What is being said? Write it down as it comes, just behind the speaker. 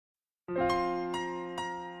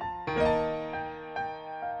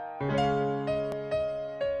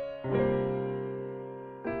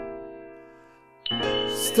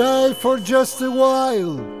Stay for just a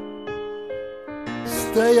while.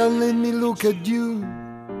 Stay and let me look at you.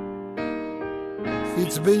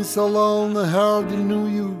 It's been so long I hardly knew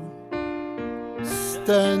you.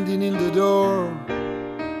 Standing in the door.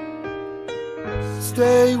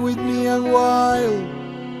 Stay with me a while.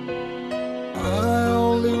 I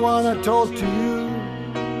only wanna talk to you.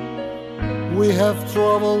 We have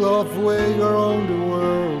traveled halfway around the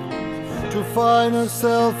world to find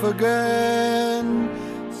ourselves again.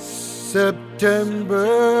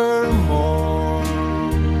 September morn.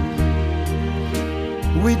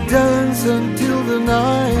 We danced until the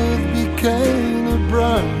night became a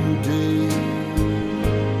brand new day.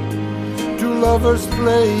 Two lovers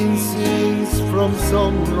playing scenes from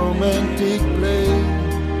some romantic play.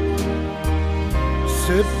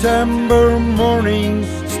 September morning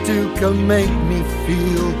still can make me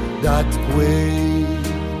feel that way.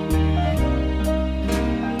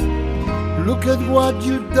 Look at what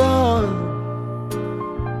you've done.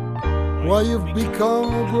 Why you've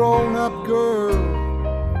become a grown-up girl.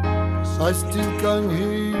 I still can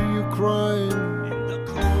hear you crying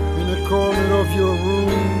in a corner of your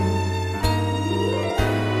room.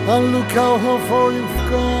 And look how far you've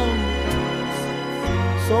come,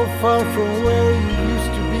 so far from where you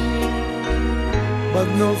used to be, but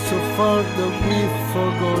not so far that we've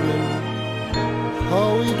forgotten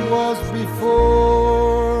how it was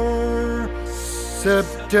before.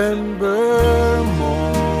 September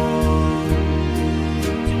morn.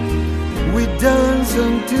 We danced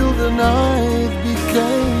until the night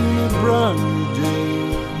became a brand new day.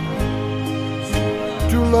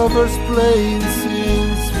 Two lovers playing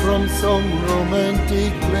scenes from some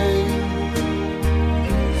romantic play.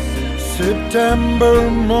 September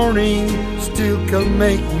morning still can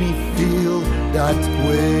make me feel that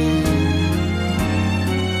way.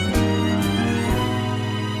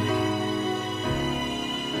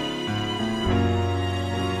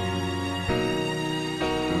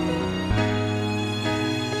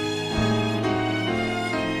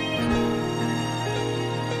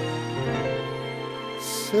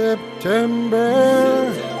 September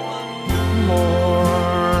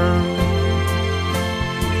morn.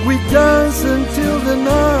 We danced until the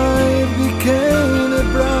night became a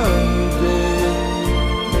brand new day.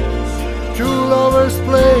 Two lovers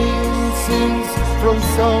playing scenes from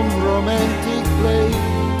some romantic play.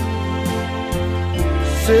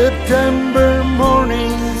 September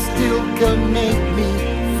morning still can make me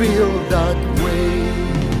feel that way.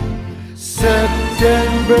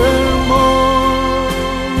 September morn.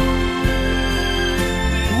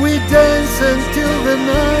 We dance until the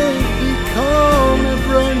night become a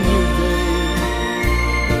brand new day.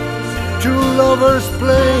 Two lovers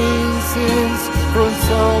playing scenes from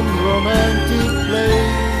some romantic play.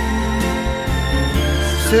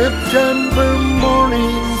 September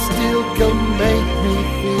morning still can make me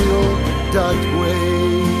feel that way.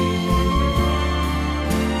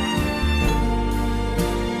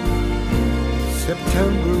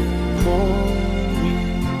 September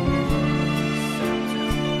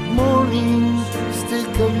morning still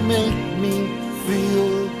can make me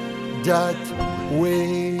feel that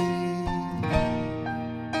way.